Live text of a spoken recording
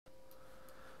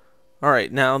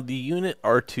Alright, now the unit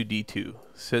R2D2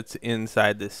 sits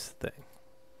inside this thing.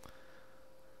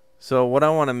 So what I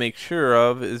want to make sure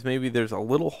of is maybe there's a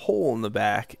little hole in the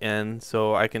back end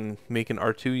so I can make an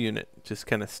R2 unit just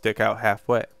kind of stick out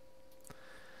halfway.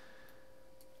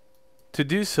 To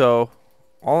do so,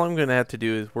 all I'm going to have to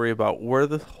do is worry about where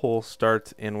the hole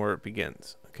starts and where it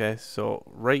begins. Okay, so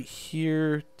right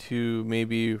here to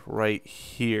maybe right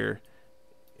here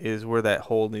is where that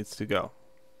hole needs to go.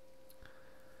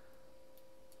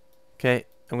 Okay,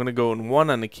 I'm going to go in 1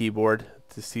 on the keyboard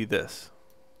to see this.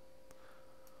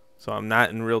 So I'm not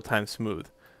in real-time smooth.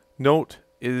 Note,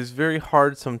 it is very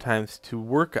hard sometimes to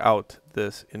work out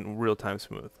this in real-time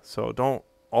smooth. So don't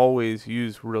always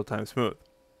use real-time smooth.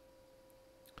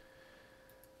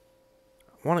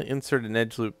 I want to insert an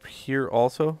edge loop here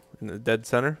also in the dead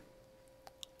center.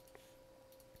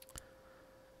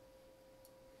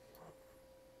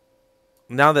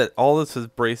 Now that all this is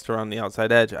braced around the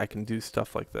outside edge, I can do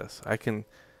stuff like this. I can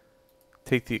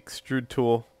take the extrude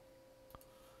tool,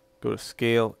 go to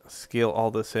scale, scale all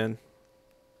this in.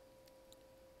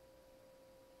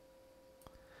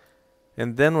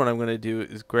 And then what I'm going to do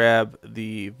is grab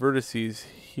the vertices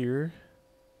here,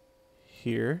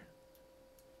 here,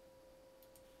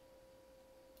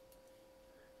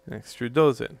 and extrude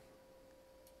those in.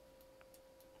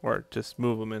 Or just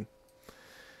move them in.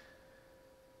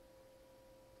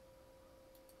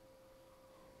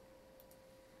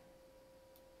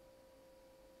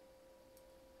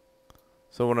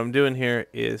 So what I'm doing here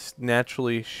is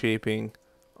naturally shaping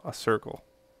a circle.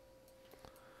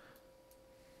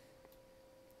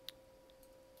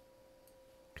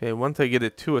 Okay, once I get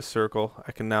it to a circle,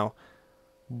 I can now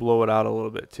blow it out a little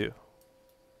bit too.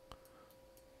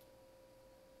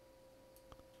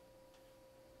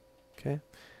 Okay,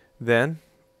 then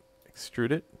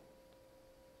extrude it,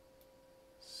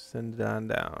 send it on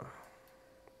down.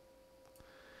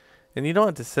 And you don't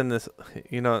have to send this,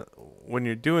 when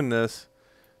you're doing this,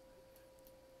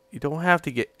 you don't have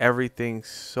to get everything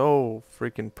so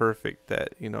freaking perfect that,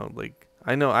 like,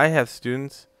 I know I have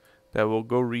students that will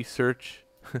go research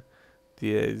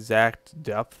the exact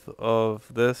depth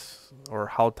of this or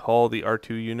how tall the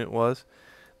R2 unit was.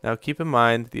 Now keep in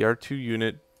mind the R2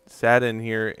 unit sat in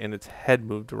here and its head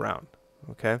moved around,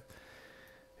 okay?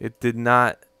 It did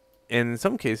not, and in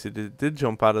some cases it did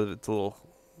jump out of its little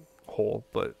hole,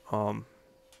 but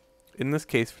in this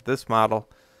case for this model,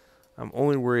 I'm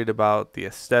only worried about the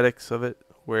aesthetics of it,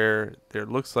 where there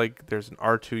looks like there's an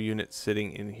R2 unit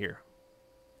sitting in here.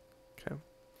 Okay.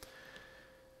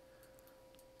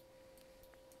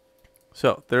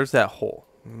 So there's that hole.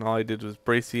 And all I did was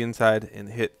brace the inside and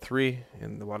hit 3,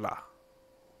 and voila.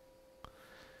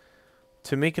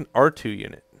 To make an R2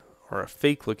 unit, or a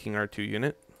fake looking R2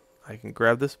 unit, I can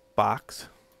grab this box,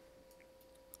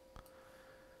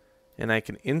 and I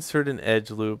can insert an edge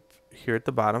loop here at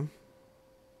the bottom.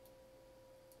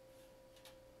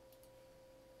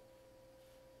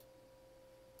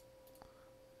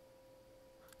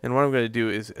 And what I'm going to do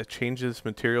is change this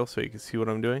material so you can see what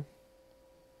I'm doing.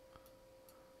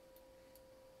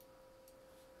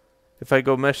 If I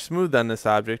go mesh smooth on this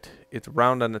object, it's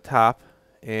round on the top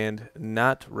and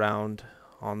not round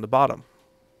on the bottom.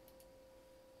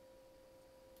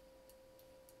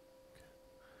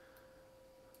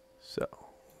 So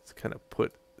let's kind of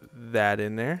put that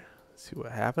in there, see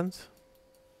what happens.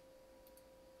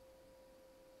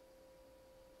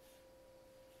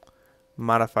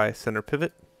 Modify center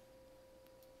pivot.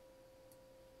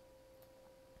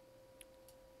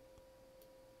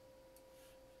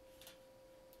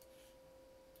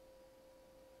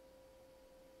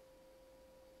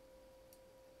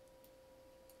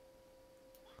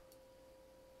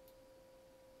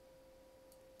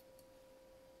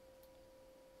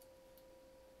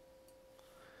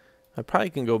 I probably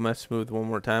can go mesh smooth one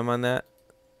more time on that.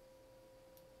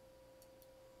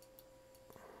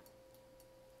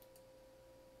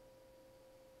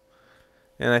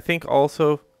 And I think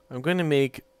also I'm going to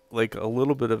make like a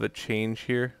little bit of a change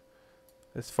here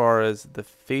as far as the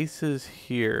faces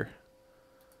here.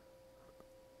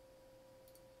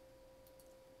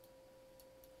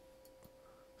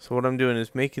 So what I'm doing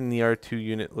is making the R2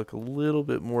 unit look a little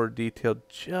bit more detailed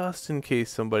just in case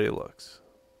somebody looks.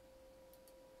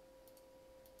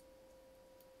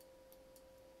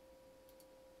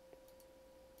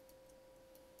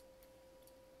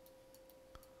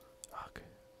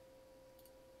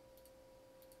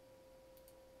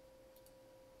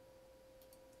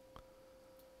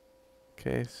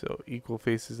 Okay, so equal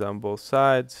faces on both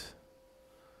sides.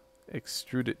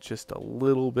 Extrude it just a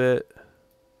little bit.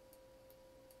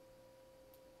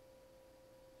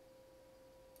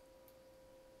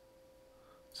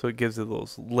 so it gives it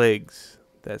those legs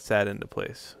that sat into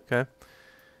place. Okay,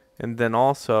 and then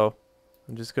also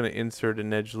I'm just going to insert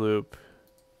an edge loop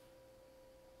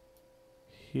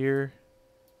here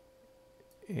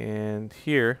and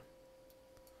here,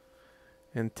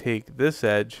 and take this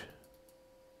edge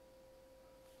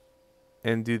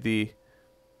and do the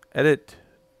edit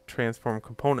transform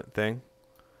component thing,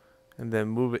 and then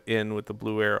move it in with the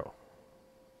blue arrow.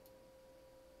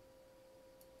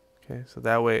 Okay, so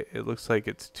that way it looks like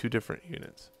it's two different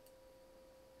units.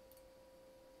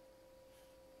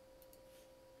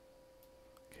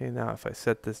 Okay, now if I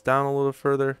set this down a little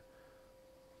further,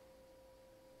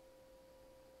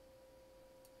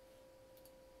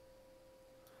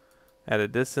 at a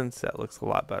distance, that looks a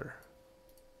lot better.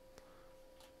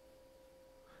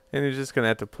 And you're just going to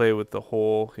have to play with the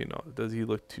whole, you know, does he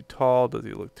look too tall? Does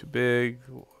he look too big?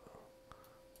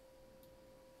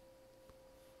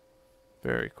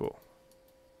 Very cool.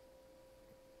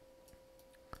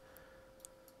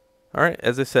 All right,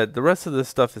 as I said, the rest of this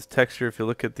stuff is texture. If you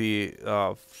look at the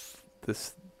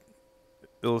this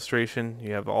illustration,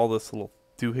 you have all this little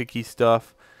doohickey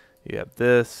stuff. You have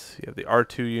this, you have the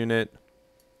R2 unit.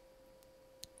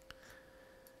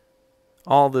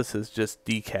 All this is just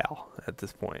decal at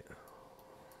this point.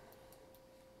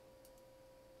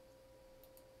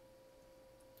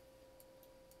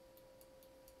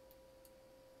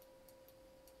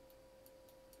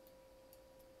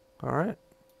 All right.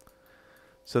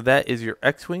 So that is your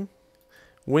X-Wing.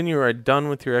 When you are done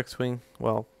with your X-Wing,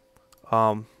 well,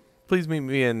 please meet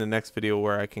me in the next video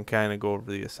where I can kind of go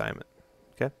over the assignment.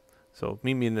 Okay? So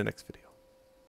meet me in the next video.